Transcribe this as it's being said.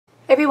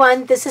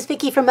Everyone, this is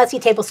Vicki from Messy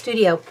Table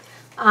Studio.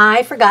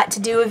 I forgot to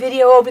do a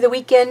video over the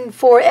weekend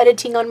for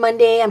editing on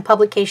Monday and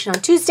publication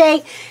on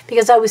Tuesday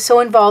because I was so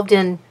involved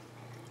in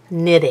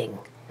knitting.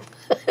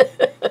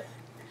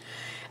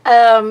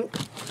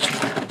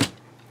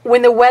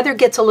 When the weather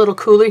gets a little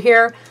cooler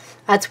here,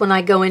 that's when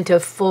I go into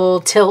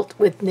full tilt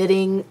with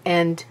knitting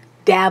and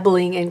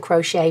dabbling in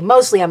crochet.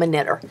 Mostly I'm a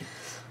knitter.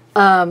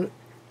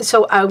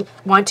 So I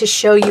want to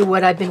show you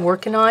what I've been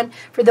working on.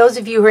 For those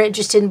of you who are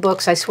interested in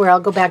books, I swear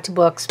I'll go back to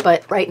books,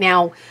 but right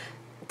now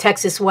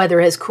Texas weather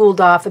has cooled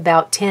off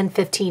about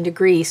 10-15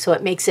 degrees, so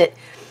it makes it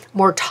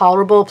more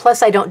tolerable.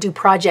 Plus I don't do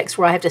projects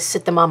where I have to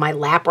sit them on my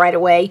lap right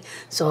away,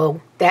 so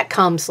that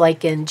comes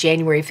like in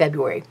January,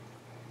 February.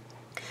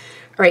 All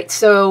right,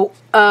 so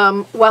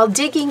while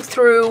digging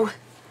through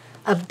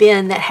a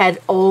bin that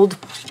had old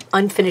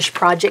unfinished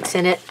projects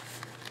in it,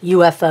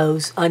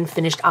 UFOs,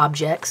 unfinished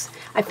objects,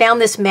 I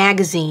found this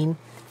magazine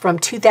from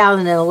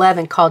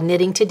 2011 called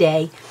Knitting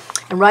Today,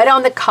 and right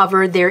on the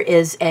cover there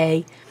is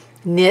a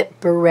knit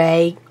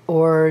beret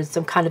or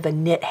some kind of a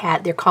knit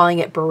hat. They're calling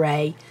it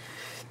beret.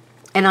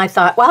 And I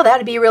thought, wow,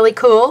 that'd be really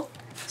cool.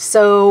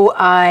 So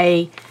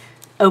I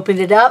opened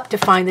it up to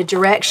find the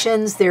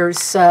directions.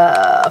 There's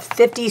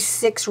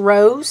 56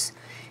 rows,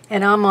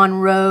 and I'm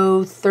on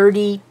row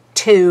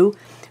 32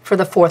 for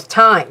the 4th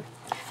time.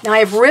 Now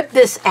I've ripped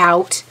this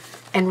out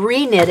and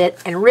re-knit it,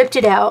 and ripped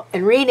it out,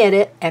 and re-knit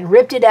it, and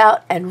ripped it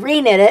out, and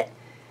re-knit it,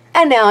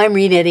 and now I'm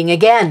re-knitting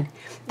again.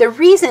 The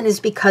reason is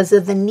because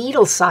of the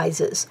needle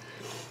sizes.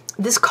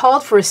 This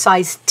called for a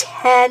size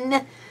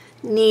 10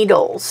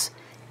 needles,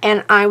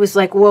 and I was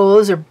like, whoa,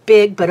 those are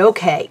big, but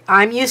okay.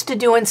 I'm used to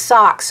doing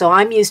socks, so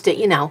I'm used to,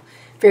 you know,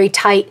 very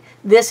tight.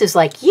 This is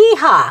like,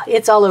 yeehaw,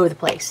 it's all over the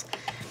place.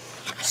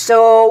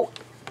 So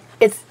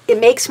it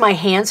makes my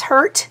hands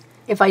hurt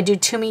if I do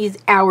too many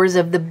hours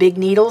of the big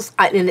needles,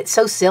 and it's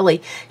so silly.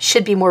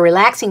 Should be more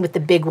relaxing with the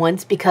big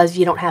ones because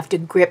you don't have to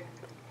grip.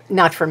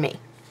 Not for me.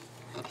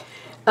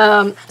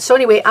 So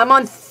anyway, I'm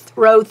on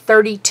row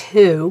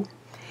 32,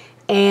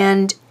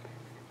 and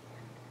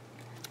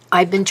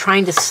I've been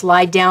trying to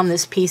slide down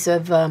this piece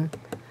of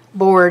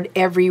board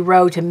every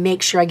row to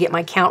make sure I get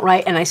my count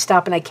right, and I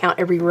stop and I count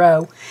every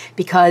row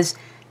because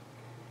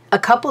a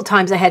couple of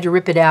times I had to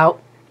rip it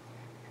out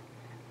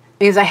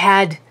because I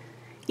had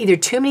either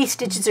too many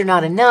stitches or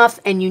not enough,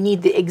 and you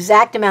need the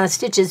exact amount of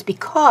stitches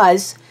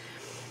because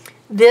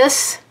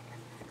this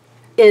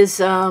is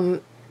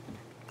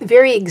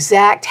very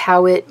exact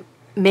how it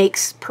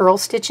makes purl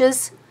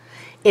stitches.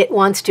 It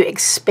wants to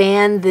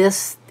expand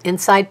this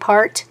inside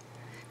part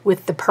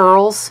with the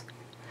purls,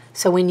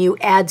 so when you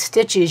add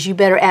stitches you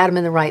better add them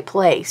in the right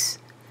place.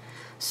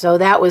 So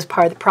that was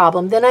part of the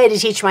problem. Then I had to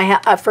teach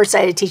first I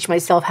had to teach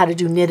myself how to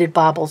do knitted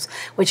bobbles,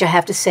 which I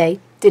have to say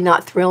did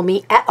not thrill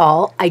me at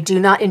all. I do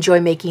not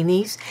enjoy making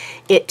these.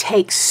 It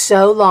takes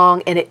so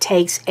long and it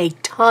takes a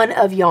ton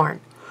of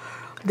yarn.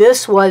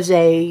 This was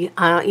a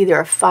either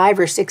a 5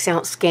 or 6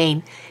 ounce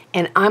skein,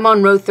 and I'm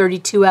on row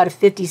 32 out of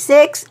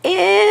 56,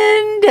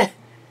 and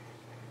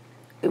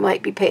we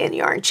might be paying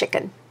yarn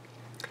chicken.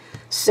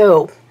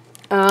 So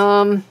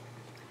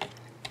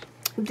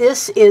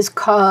this is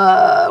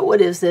called, what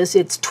is this?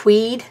 It's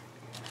tweed.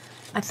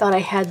 I thought I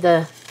had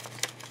the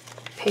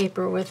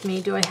paper with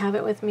me. Do I have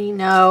it with me?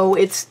 No,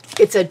 it's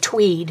a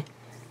tweed.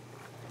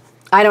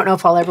 I don't know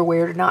if I'll ever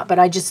wear it or not, but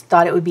I just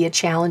thought it would be a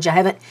challenge. I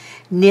haven't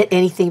knit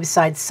anything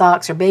besides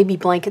socks or baby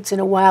blankets in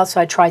a while, so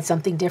I tried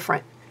something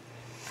different.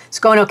 It's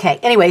going okay.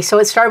 Anyway, so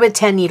it started with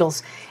 10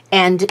 needles,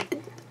 and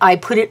I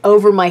put it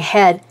over my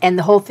head, and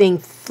the whole thing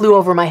flew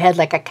over my head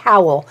like a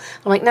cowl.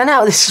 I'm like,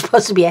 no, this is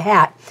supposed to be a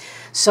hat.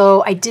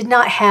 So I did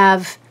not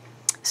have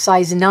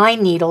size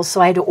 9 needles, so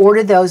I had to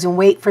order those and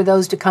wait for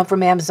those to come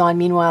from Amazon.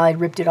 Meanwhile, I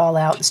ripped it all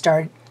out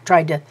and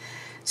tried to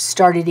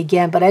start it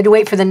again, but I had to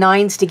wait for the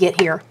 9s to get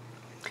here.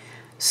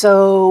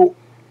 So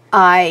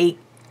I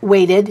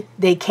waited.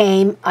 They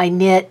came. I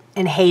knit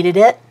and hated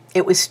it.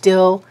 It was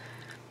still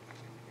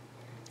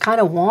kind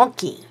of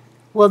wonky.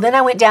 Well, then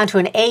I went down to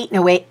an 8,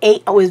 and an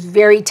 8 was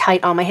very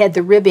tight on my head.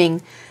 The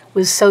ribbing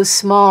was so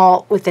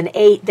small with an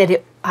 8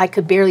 that I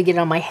could barely get it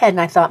on my head,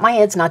 and I thought, my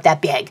head's not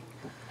that big.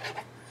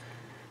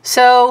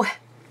 So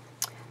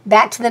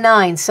back to the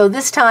 9s. So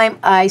this time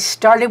I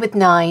started with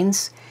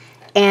 9s,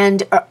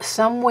 and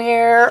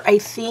somewhere I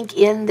think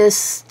in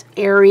this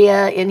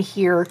area in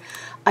here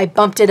I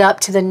bumped it up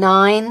to the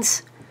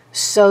 9s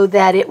so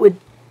that it would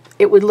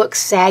look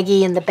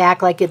saggy in the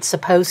back like it's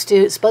supposed to.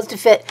 It's supposed to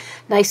fit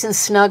nice and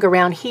snug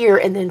around here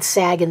and then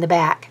sag in the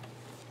back.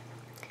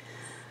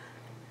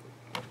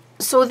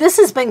 So this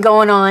has been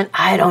going on,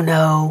 I don't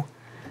know,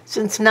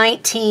 since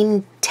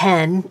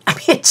 1910. I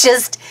mean, it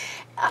just,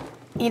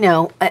 you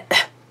know,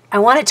 I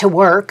want it to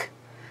work,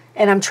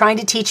 and I'm trying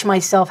to teach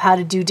myself how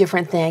to do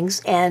different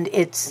things, and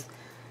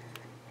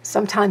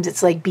sometimes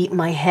it's like beating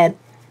my head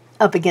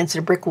up against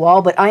a brick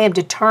wall, but I am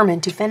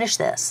determined to finish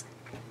this.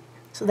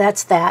 So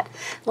that's that.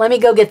 Let me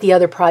go get the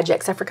other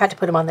projects. I forgot to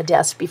put them on the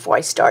desk before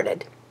I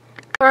started.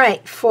 All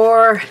right,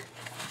 for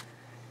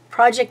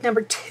project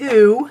number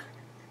 2,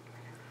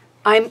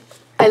 I'm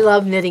I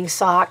love knitting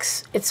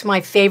socks. It's my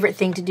favorite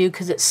thing to do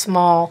because it's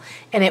small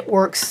and it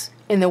works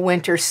in the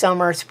winter,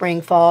 summer,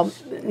 spring, fall.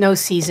 No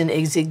season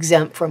is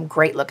exempt from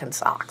great looking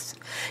socks.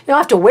 You don't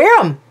have to wear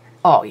them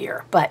all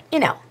year, but you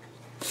know,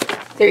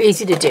 they're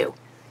easy to do.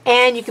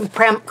 And you can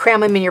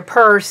cram them in your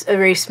purse, a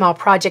very small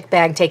project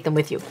bag, and take them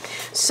with you.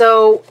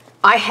 So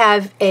I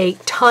have a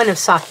ton of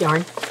sock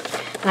yarn,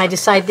 and I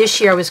decided this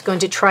year I was going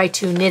to try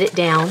to knit it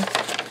down.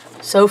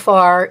 So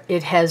far,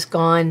 it has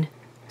gone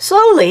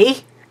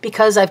slowly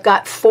because I've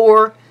got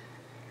 4.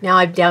 Now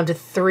I'm down to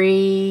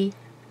 3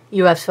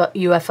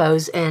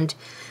 UFOs, and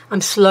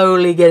I'm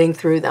slowly getting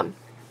through them.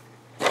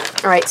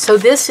 All right, so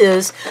this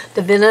is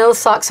the Vanilla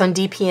Socks on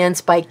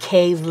DPNs by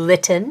Kay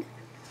Litton.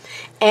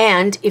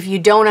 And if you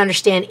don't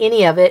understand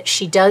any of it,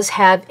 she does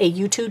have a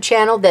YouTube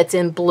channel that's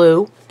in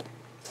blue.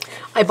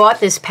 I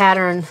bought this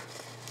pattern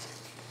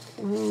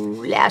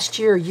last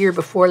year or year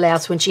before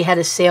last when she had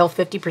a sale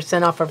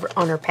 50% off of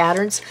on her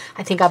patterns.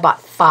 I think I bought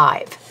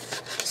 5.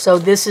 So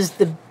this is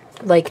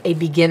like a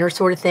beginner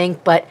sort of thing,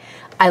 but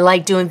I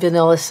like doing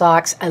vanilla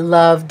socks. I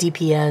love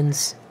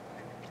DPNs.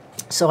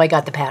 So I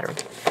got the pattern.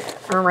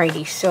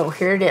 Alrighty, so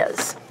here it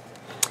is.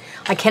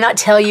 I cannot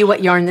tell you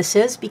what yarn this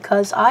is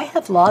because I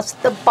have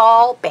lost the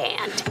ball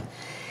band.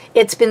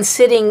 It's been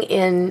sitting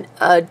in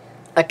a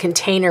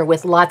container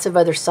with lots of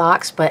other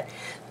socks, but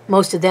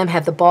most of them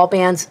have the ball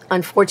bands.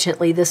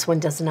 Unfortunately, this one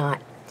does not.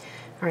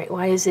 All right,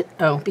 why is it?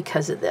 Oh,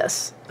 because of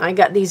this. I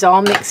got these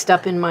all mixed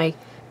up in my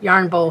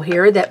yarn bowl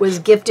here that was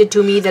gifted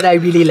to me that I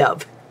really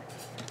love.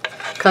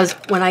 Because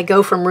when I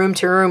go from room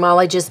to room, all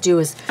I just do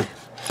is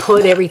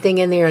put everything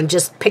in there and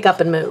just pick up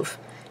and move.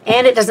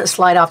 And it doesn't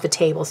slide off the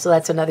table, so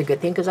that's another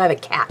good thing because I have a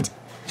cat.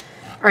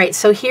 All right,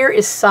 so here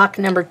is sock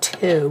number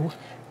 2.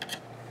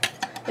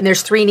 And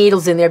there's 3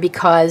 needles in there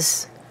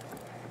because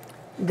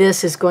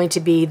this is going to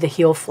be the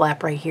heel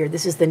flap right here.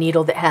 This is the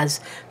needle that has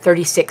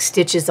 36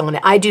 stitches on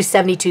it. I do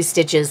 72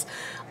 stitches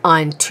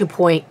on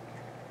 2.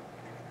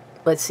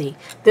 Let's see.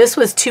 This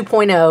was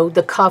 2.0.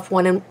 The cuff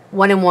 1 and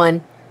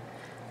 1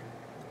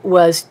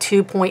 was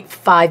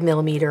 2.5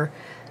 millimeter.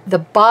 The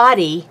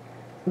body,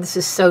 this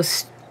is so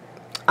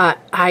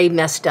I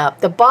messed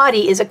up. The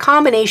body is a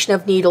combination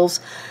of needles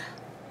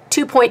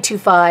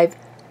 2.25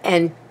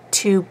 and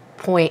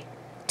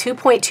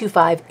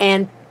 2.25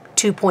 and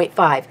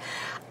 2.5.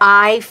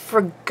 I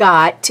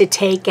forgot to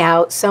take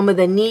out some of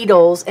the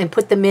needles and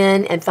put them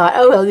in and thought,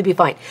 oh, well, they'll be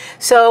fine.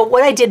 So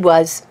what I did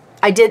was,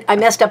 I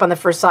messed up on the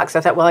first sock, so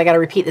I thought, well, I got to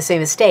repeat the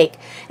same mistake.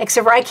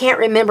 Except for I can't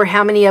remember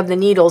how many of the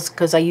needles,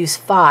 because I used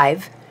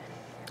 5.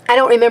 I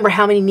don't remember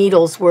how many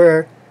needles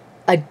were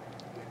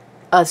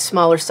a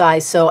smaller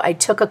size, so I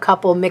took a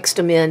couple, mixed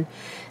them in,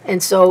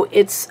 and so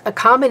it's a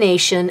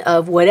combination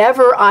of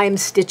whatever I'm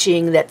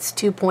stitching that's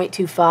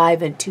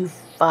 2.25 and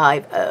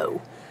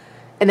 250,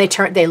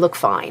 and they look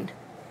fine.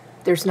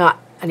 There's not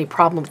any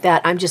problem with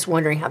that. I'm just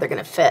wondering how they're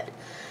going to fit.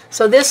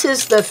 So this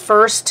is the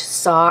first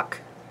sock,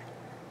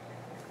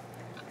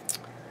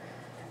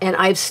 and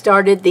I've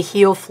started the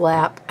heel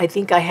flap. I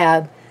think I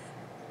have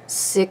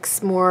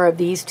 6 more of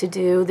these to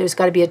do. There's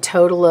got to be a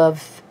total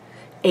of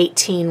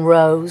 18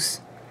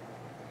 rows.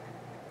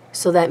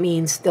 So that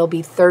means there'll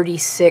be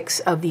 36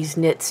 of these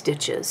knit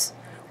stitches.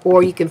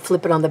 Or you can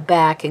flip it on the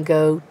back and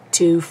go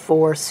 2,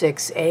 4,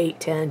 6, 8,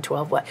 10,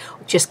 12, what?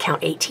 Just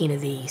count 18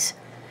 of these.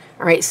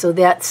 All right, so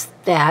that's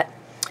that.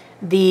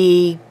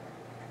 The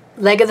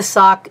leg of the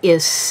sock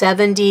is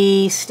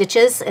 70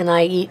 stitches, and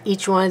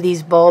each one of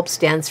these bulbs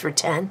stands for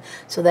 10.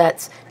 So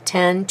that's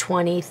 10,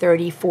 20,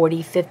 30,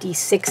 40, 50,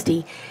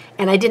 60.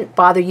 And I didn't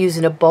bother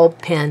using a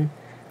bulb pin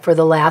for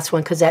the last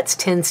one because that's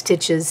 10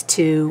 stitches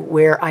to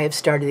where I have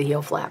started the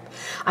heel flap.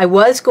 I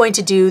was going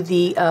to do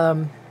the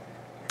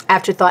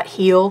afterthought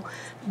heel,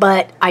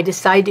 but I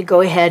decided to go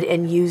ahead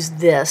and use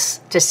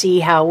this to see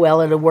how well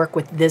it'll work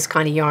with this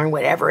kind of yarn,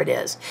 whatever it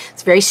is.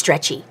 It's very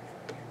stretchy.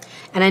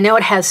 And I know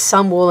it has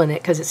some wool in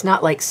it because it's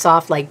not like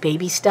soft like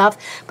baby stuff,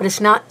 but it's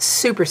not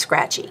super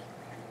scratchy.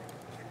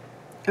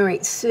 All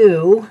right,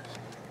 so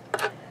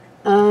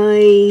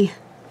I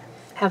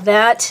have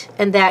that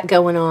and that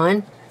going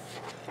on.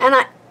 And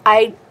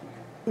I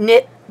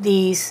knit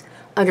these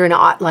under an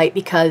aught light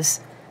because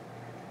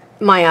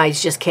my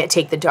eyes just can't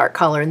take the dark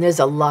color, and there's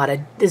a lot of,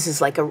 this is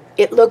like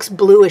it looks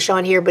bluish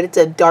on here, but it's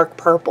a dark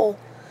purple,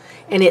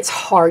 and it's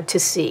hard to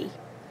see.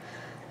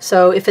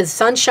 So if it's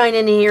sunshine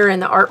in here in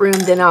the art room,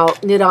 then I'll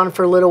knit on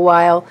for a little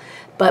while,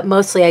 but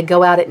mostly I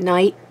go out at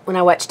night when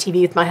I watch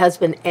TV with my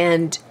husband,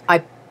 and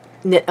I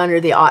knit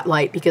under the aught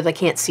light because I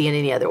can't see it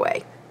any other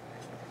way.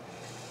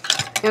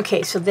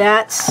 Okay, so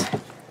that's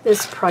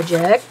this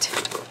project.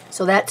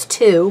 So that's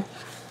 2.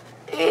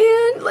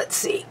 And let's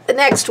see, the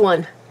next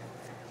one.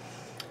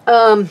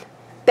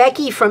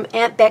 Becky from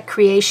Aunt Beck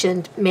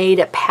Creation made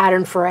a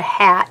pattern for a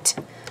hat.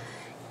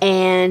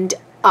 And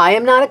I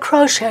am not a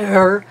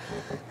crocheter,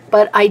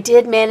 but I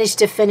did manage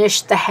to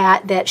finish the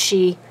hat that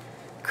she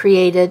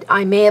created.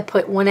 I may have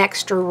put 1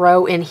 extra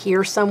row in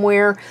here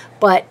somewhere,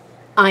 but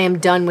I am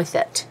done with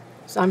it.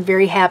 So I'm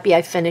very happy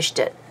I finished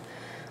it.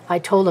 I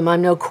told him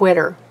I'm no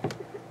quitter.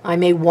 I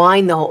may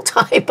whine the whole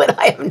time, but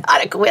I am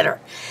not a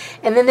quitter.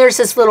 And then there's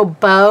this little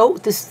bow,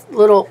 this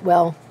little,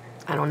 well,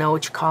 I don't know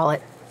what you call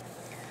it.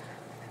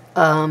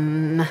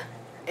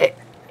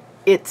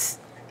 It's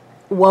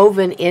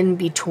woven in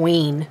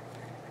between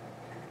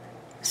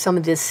some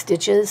of these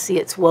stitches. See,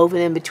 it's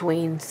woven in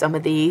between some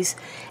of these,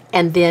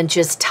 and then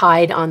just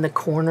tied on the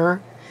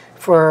corner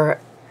for,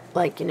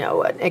 like, you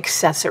know, an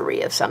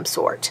accessory of some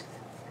sort.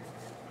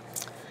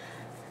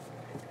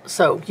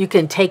 So you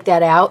can take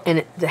that out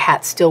and the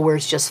hat still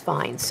wears just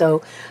fine.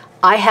 So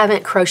I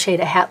haven't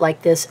crocheted a hat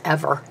like this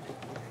ever.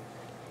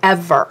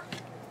 Ever.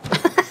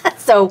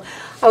 So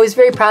I was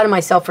very proud of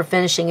myself for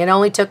finishing. It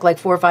only took like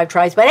 4 or 5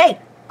 tries, but hey,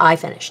 I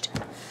finished.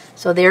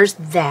 So there's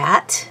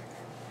that.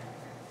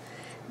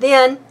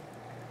 Then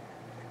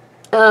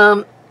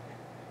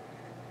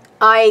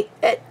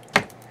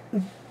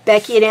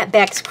Becky at Aunt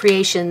Beck's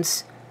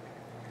Creations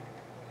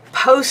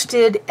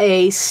posted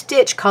a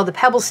stitch called the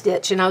Pebble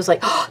Stitch, and I was like,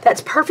 oh,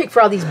 that's perfect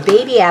for all these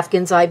baby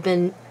Afghans I've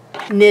been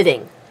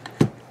knitting.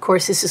 Of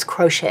course, this is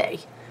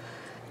crochet.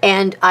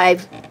 And I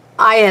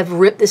have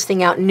ripped this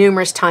thing out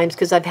numerous times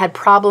because I've had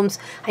problems.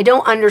 I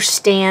don't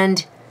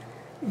understand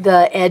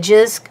the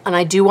edges, and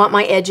I do want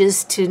my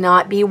edges to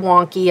not be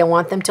wonky. I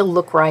want them to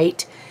look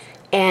right.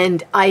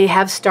 And I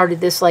have started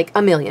this like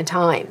a million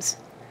times.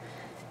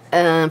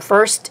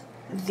 First,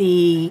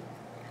 the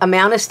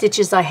amount of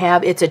stitches I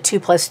have, it's a 2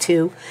 plus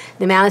 2.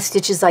 The amount of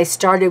stitches I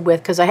started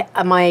with, because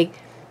my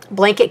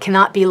blanket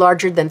cannot be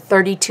larger than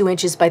 32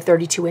 inches by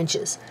 32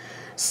 inches.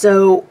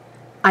 So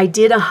I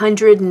did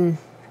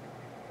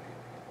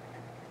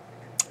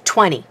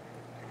 120.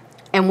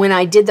 And when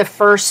I did the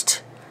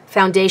first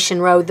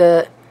foundation row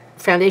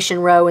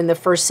in the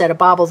first set of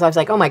bobbles, I was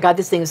like, oh my God,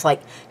 this thing is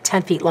like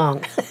 10 feet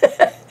long.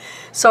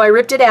 So I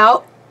ripped it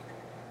out,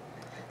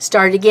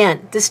 started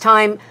again. This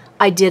time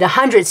I did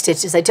 100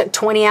 stitches. I took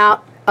 20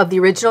 out of the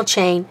original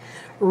chain,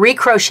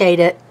 recrocheted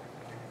it,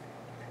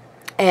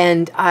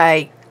 and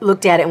I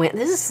looked at it and went,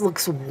 this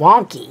looks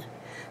wonky.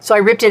 So I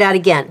ripped it out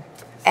again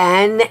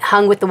and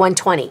hung with the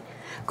 120.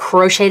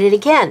 Crocheted it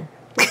again.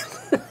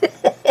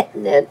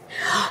 And then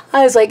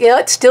I was like, yeah,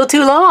 it's still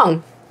too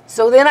long.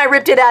 So then I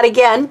ripped it out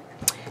again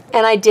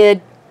and I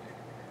did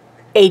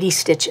 80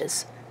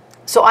 stitches.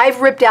 So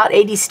I've ripped out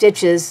 80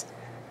 stitches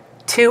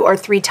 2 or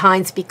 3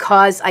 times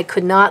because I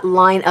could not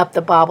line up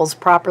the bobbles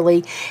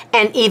properly.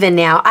 And even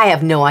now, I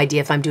have no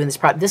idea if I'm doing this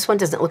properly. This one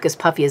doesn't look as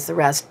puffy as the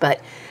rest,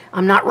 but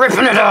I'm not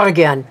ripping it out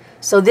again.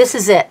 So this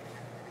is it.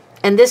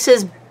 And this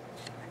is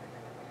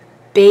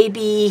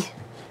Baby,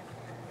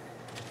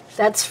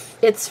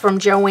 it's from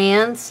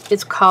Joann's.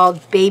 It's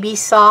called Baby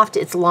Soft.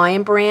 It's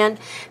Lion Brand.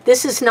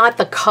 This is not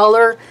the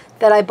color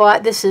that I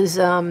bought. This is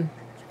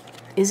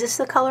this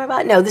the color I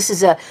bought? No, this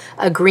is a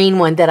green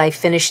one that I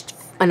finished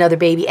another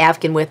baby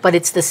Afghan with, but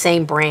it's the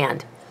same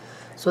brand.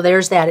 So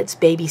there's that. It's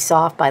Baby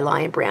Soft by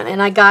Lion Brand.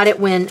 And I got it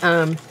when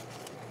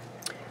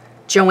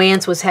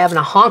Joann's was having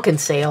a honkin'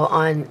 sale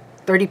on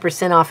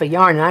 30% off of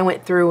yarn. And I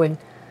went through and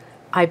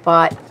I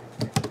bought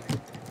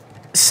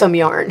some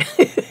yarn.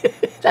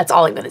 That's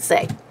all I'm going to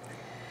say.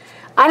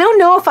 I don't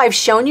know if I've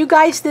shown you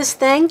guys this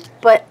thing,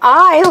 but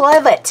I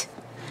love it.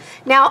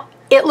 Now,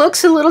 it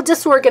looks a little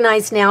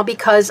disorganized now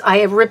because I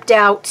have ripped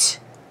out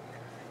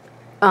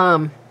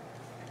my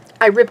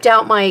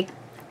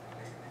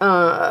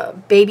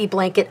baby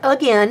blanket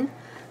again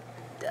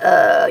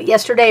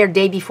yesterday or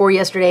day before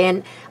yesterday,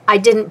 and I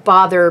didn't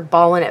bother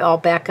balling it all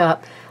back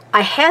up.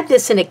 I had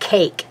this in a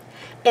cake,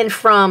 and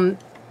from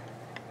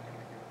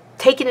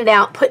taking it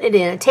out, putting it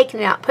in, and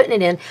taking it out, putting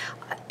it in,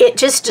 it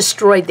just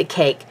destroyed the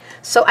cake.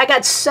 So I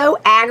got so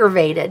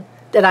aggravated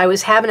that I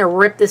was having to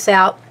rip this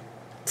out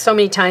so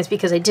many times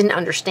because I didn't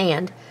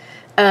understand.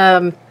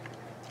 I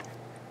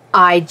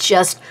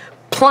just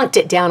plunked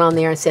it down on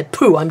there and said,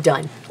 pooh, I'm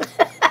done.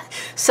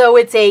 So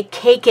it's a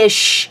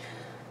cake-ish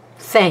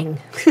thing.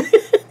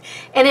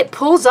 And it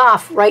pulls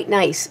off right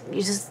nice.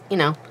 You just, you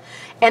know.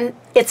 And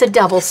it's a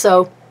double,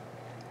 so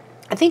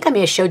I think I may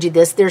have showed you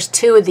this. There's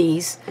 2 of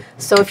these.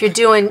 So if you're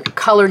doing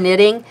color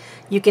knitting,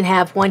 you can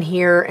have one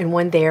here and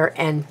one there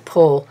and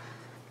pull.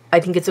 I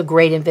think it's a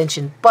great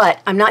invention.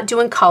 But I'm not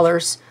doing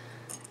colors.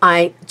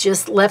 I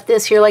just left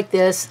this here like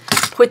this,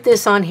 put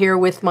this on here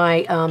with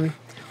my,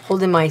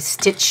 holding my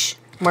stitch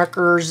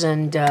markers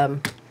and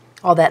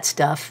all that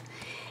stuff.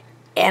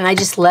 And I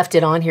just left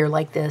it on here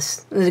like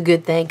this. It was a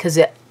good thing because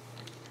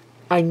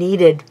I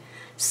needed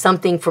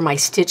something for my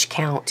stitch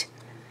count.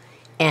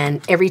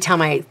 And every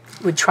time I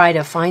would try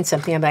to find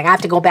something, I'm like, I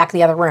have to go back in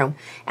the other room.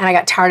 And I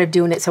got tired of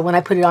doing it. So when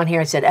I put it on here,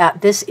 I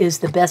said, this is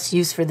the best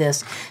use for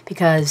this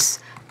because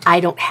I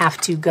don't have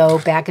to go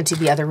back into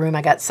the other room.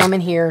 I got some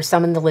in here,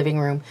 some in the living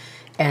room.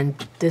 And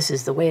this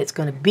is the way it's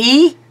going to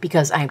be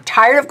because I'm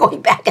tired of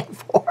going back and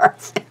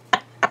forth.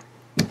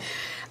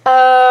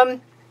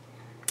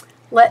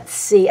 Let's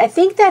see. I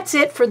think that's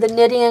it for the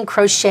knitting and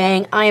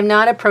crocheting. I am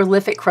not a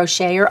prolific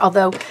crocheter,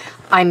 although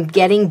I'm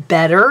getting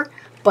better,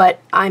 but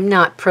I'm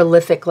not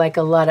prolific like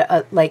a lot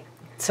of like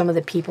some of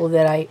the people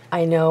that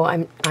I know.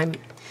 I'm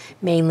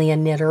mainly a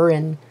knitter,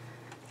 and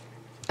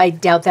I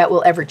doubt that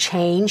will ever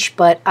change,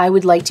 but I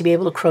would like to be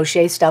able to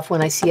crochet stuff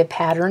when I see a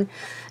pattern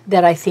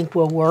that I think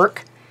will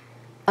work.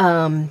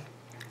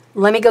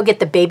 Let me go get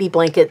the baby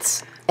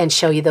blankets and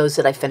show you those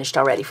that I finished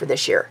already for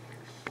this year.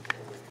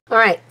 All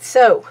right,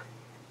 so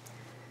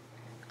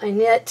I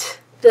knit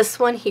this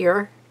one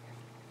here.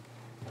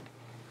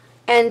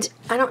 And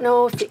I don't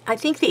know if, I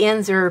think the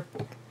ends are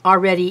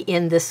already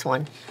in this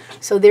one.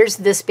 So there's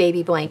this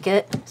baby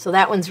blanket. So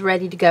that one's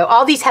ready to go.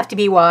 All these have to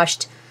be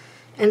washed.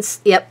 And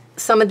yep,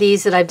 some of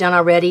these that I've done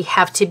already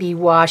have to be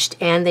washed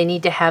and they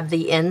need to have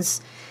the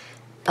ends.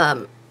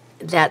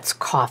 That's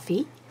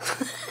coffee.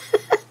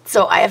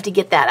 So I have to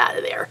get that out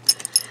of there.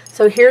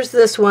 So here's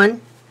this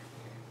one.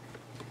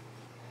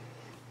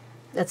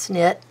 That's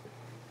knit.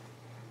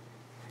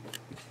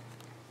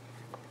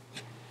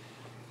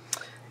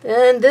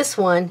 Then this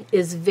one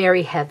is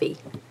very heavy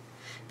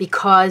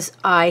because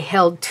I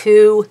held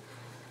two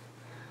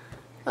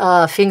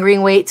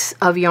fingering weights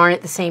of yarn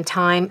at the same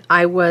time.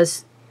 I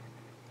was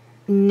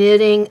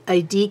knitting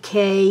a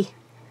DK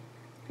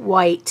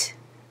white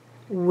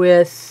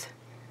with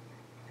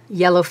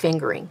yellow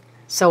fingering.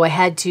 So I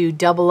had to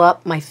double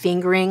up my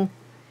fingering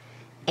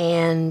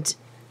and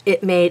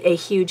it made a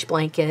huge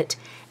blanket.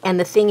 And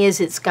the thing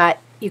is, it's got,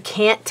 you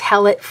can't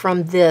tell it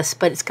from this,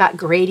 but it's got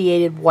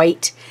gradiated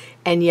white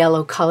and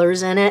yellow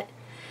colors in it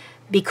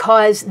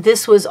because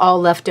this was all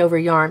leftover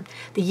yarn.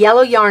 The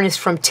yellow yarn is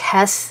from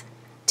Tess's.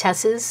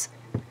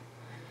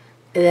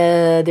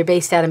 They're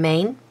based out of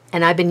Maine,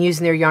 and I've been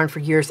using their yarn for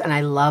years, and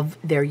I love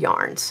their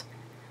yarns.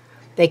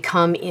 They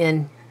come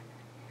in,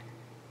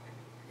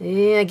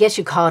 I guess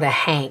you call it a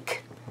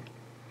hank.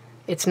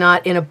 It's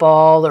not in a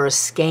ball or a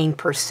skein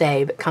per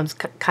se, but it comes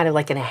kind of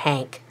like in a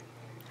hank.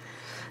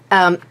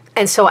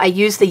 And so I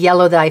use the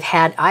yellow that I've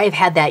had. I have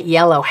had that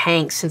yellow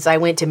hank since I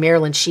went to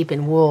Maryland Sheep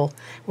and Wool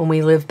when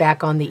we lived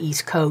back on the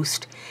East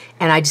Coast.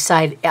 And I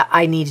decided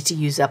I needed to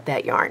use up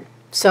that yarn.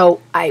 So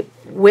I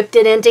whipped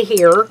it into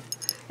here.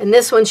 And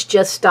this one's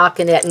just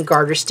stockinette and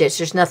garter stitch.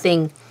 There's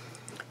nothing,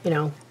 you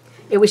know,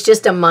 it was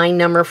just a mind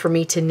number for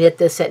me to knit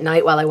this at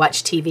night while I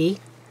watch TV.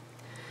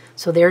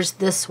 So there's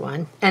this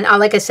one. And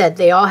like I said,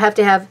 they all have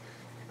to have,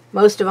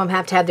 most of them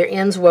have to have their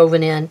ends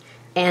woven in.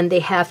 And they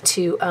have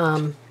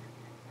to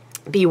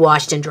be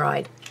washed and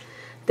dried.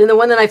 Then the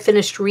one that I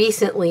finished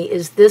recently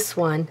is this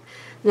one.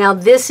 Now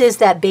this is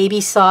that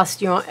baby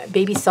soft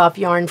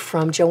yarn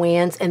from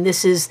Joann's, and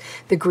this is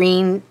the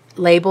green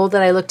label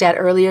that I looked at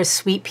earlier,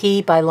 Sweet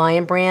Pea by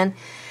Lion Brand.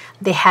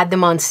 They had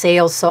them on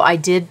sale, so I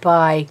did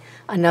buy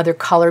another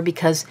color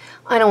because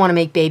I don't want to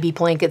make baby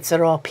blankets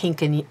that are all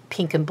pink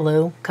and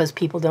blue because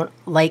people don't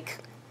like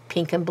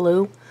pink and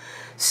blue.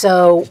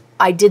 So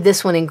I did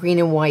this one in green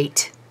and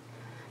white,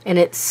 and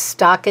it's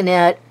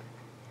stockinette,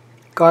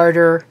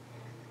 garter,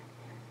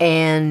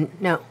 and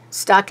no,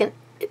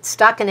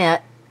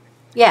 stockinette,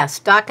 yeah,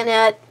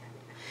 stockinette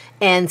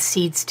and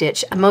seed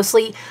stitch.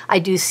 Mostly I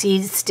do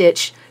seed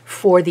stitch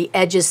for the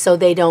edges so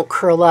they don't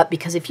curl up,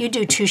 because if you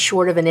do too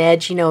short of an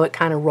edge, you know, it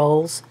kind of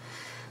rolls.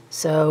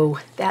 So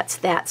that's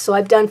that. So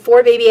I've done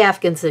 4 baby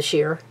Afghans this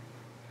year,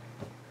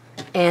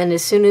 and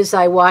as soon as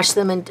I wash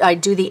them and I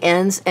do the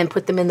ends and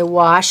put them in the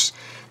wash,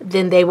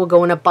 then they will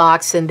go in a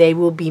box and they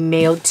will be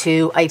mailed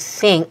to, I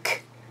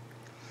think,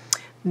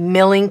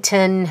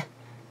 Millington,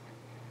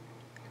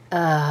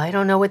 I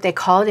don't know what they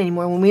call it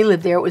anymore. When we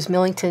lived there, it was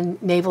Millington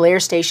Naval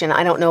Air Station.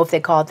 I don't know if they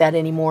call it that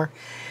anymore.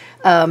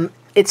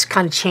 It's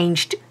kind of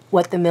changed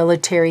what the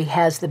military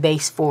has the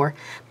base for.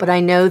 But I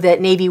know that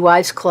Navy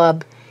Wives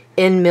Club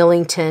in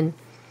Millington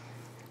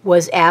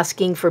was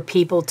asking for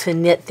people to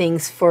knit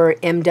things for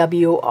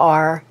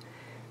MWR,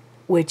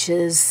 which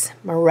is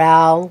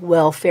Morale,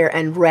 Welfare,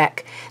 and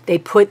Rec. They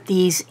put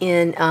these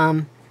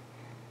in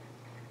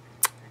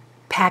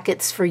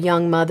packets for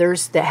young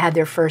mothers that had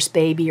their first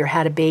baby or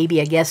had a baby,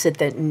 I guess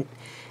at you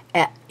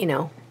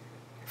know,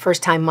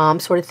 first time mom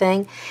sort of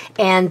thing.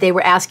 And they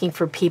were asking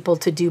for people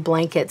to do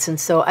blankets, and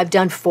so I've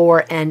done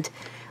 4, and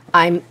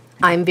I'm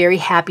very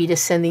happy to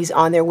send these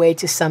on their way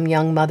to some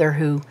young mother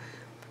who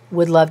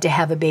would love to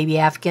have a baby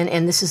Afghan.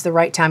 And this is the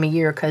right time of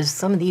year because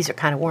some of these are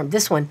kind of warm.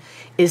 This one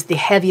is the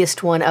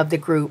heaviest one of the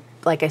group,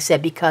 like I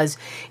said, because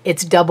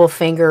it's double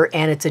finger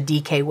and it's a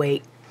DK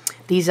weight.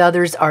 These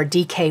others are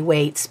DK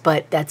weights,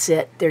 but that's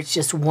it. There's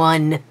just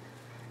one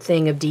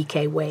thing of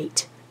DK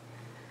weight.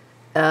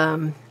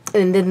 And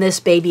then this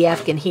baby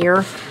Afghan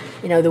here,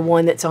 you know, the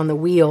one that's on the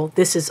wheel,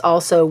 this is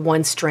also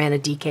 1 strand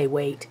of DK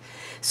weight.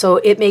 So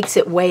it makes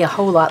it weigh a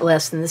whole lot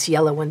less than this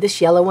yellow one.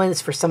 This yellow one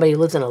is for somebody who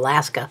lives in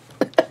Alaska.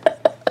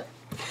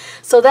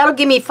 So that'll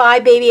give me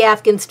 5 baby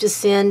Afghans to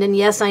send. And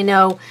yes, I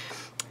know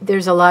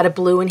there's a lot of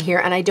blue in here,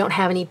 and I don't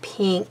have any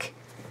pink.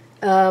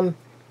 I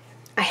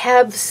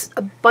have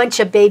a bunch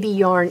of baby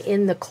yarn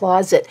in the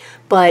closet,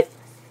 but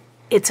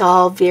it's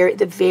all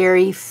the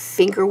very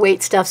finger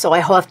weight stuff, so I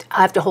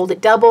have to hold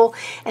it double,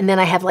 and then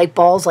I have like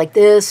balls like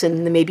this,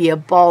 and then maybe a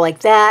ball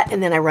like that,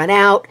 and then I run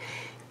out.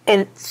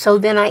 And so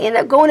then I end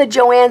up going to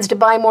Joann's to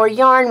buy more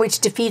yarn, which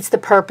defeats the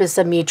purpose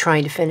of me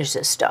trying to finish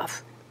this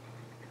stuff.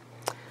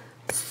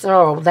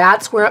 So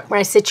that's where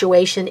my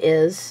situation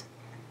is.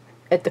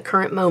 at the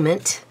current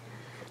moment.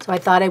 So I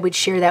thought I would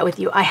share that with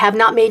you. I have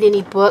not made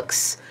any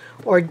books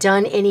or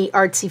done any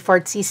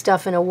artsy-fartsy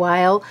stuff in a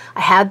while.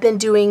 I have been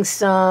doing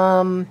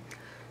some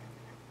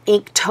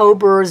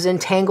Inktober's and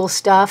Tangle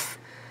stuff.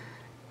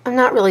 I'm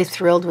not really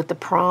thrilled with the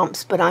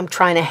prompts, but I'm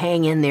trying to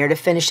hang in there to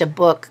finish a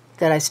book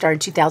that I started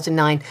in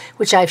 2009,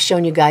 which I've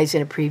shown you guys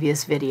in a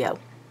previous video.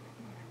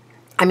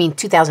 I mean,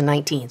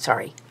 2019,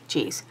 sorry.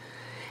 Jeez.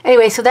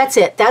 Anyway, so that's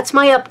it. That's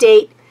my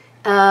update.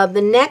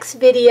 The next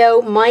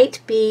video might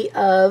be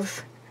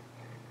of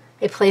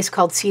a place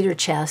called Cedar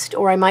Chest,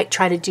 or I might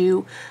try to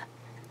do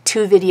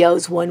 2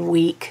 videos one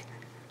week.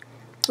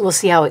 We'll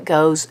see how it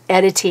goes.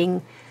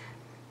 Editing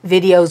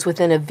videos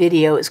within a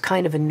video is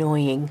kind of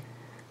annoying,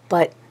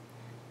 but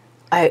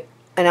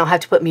I'll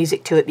have to put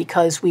music to it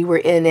because we were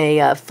in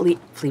a flea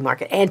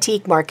market,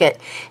 antique market,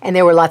 and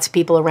there were lots of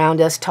people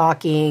around us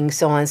talking,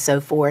 so on and so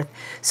forth.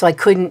 So I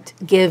couldn't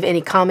give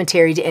any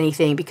commentary to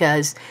anything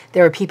because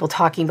there were people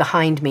talking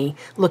behind me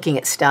looking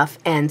at stuff,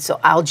 and so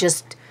I'll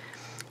just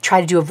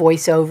try to do a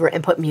voiceover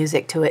and put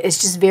music to it. It's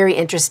just very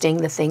interesting,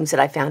 the things that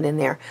I found in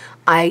there.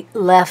 I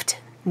left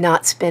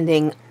not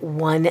spending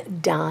one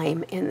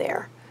dime in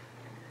there.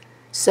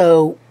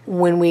 So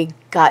when we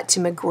got to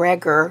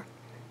McGregor,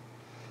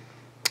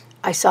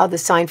 I saw the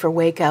sign for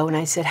Waco, and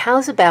I said,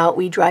 how's about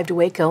we drive to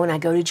Waco and I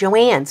go to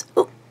Joann's?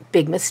 Oh,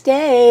 big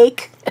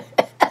mistake.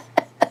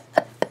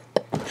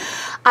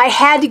 I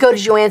had to go to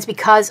Joann's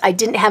because I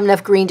didn't have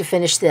enough green to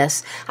finish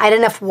this. I had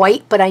enough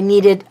white, but I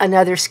needed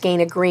another skein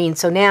of green.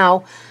 So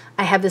now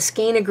I have the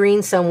skein of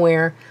green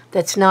somewhere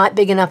that's not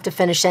big enough to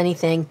finish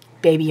anything,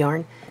 baby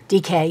yarn,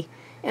 DK.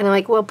 And I'm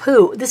like, well,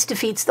 poo, this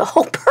defeats the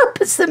whole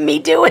purpose of me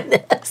doing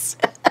this.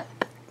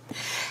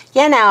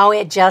 You know,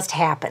 it just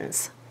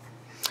happens.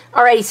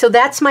 Alrighty, so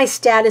that's my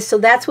status. So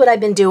that's what I've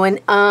been doing.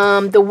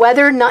 The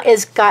weather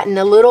has gotten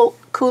a little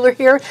cooler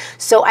here,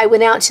 so I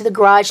went out to the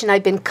garage and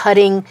I've been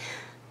cutting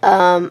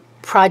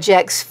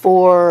projects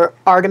for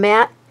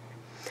Artemat.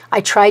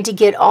 I tried to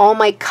get all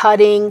my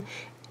cutting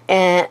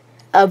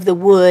of the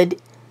wood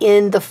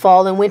in the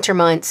fall and winter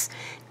months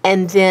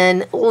and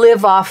then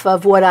live off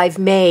of what I've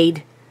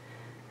made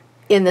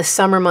in the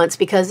summer months,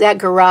 because that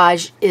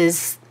garage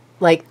is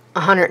like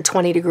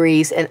 120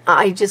 degrees and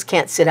I just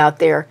can't sit out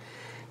there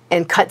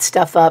and cut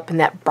stuff up in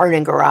that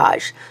burning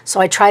garage. So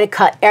I try to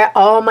cut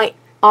all my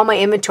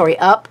inventory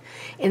up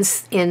in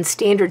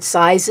standard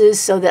sizes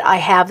so that I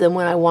have them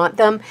when I want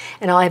them,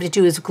 and all I have to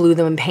do is glue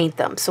them and paint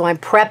them. So I'm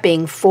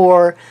prepping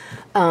for,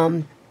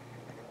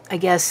 I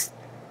guess,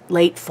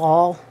 late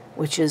fall,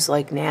 which is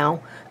like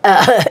now,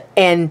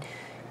 and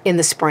in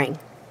the spring.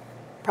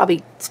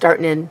 Probably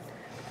starting in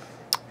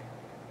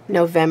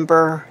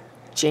November,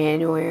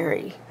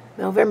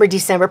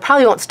 December.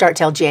 Probably won't start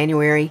till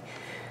January.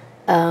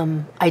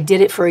 I did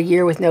it for a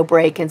year with no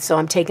break, and so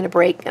I'm taking a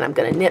break, and I'm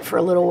going to knit for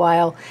a little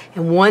while.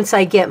 And once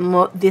I get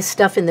this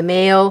stuff in the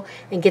mail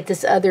and get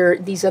these other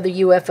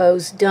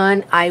UFOs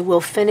done, I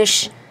will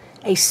finish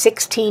a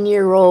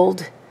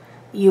 16-year-old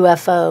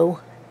UFO,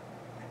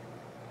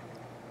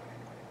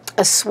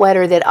 a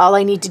sweater that all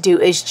I need to do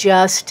is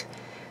just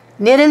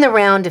knit in the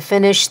round to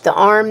finish the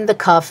arm, the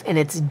cuff, and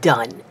it's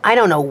done. I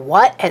don't know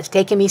what has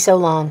taken me so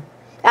long.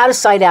 Out of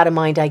sight, out of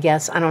mind, I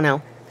guess. I don't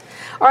know.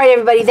 All right,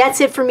 everybody, that's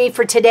it for me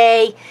for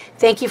today.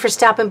 Thank you for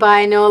stopping by.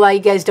 I know a lot of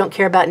you guys don't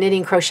care about knitting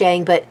and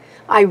crocheting, but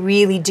I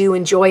really do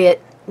enjoy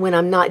it when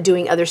I'm not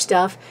doing other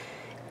stuff.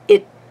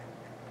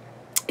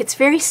 It's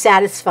very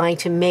satisfying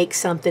to make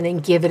something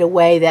and give it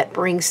away that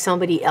brings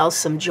somebody else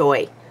some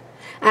joy.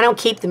 I don't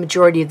keep the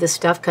majority of this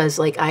stuff because,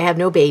 like, I have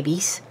no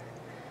babies.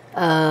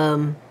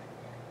 I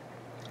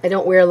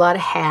don't wear a lot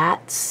of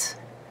hats.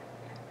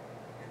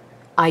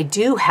 I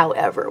do,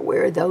 however,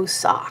 wear those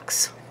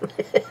socks.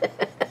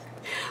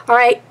 All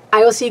right,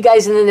 I will see you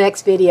guys in the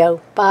next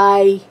video.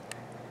 Bye.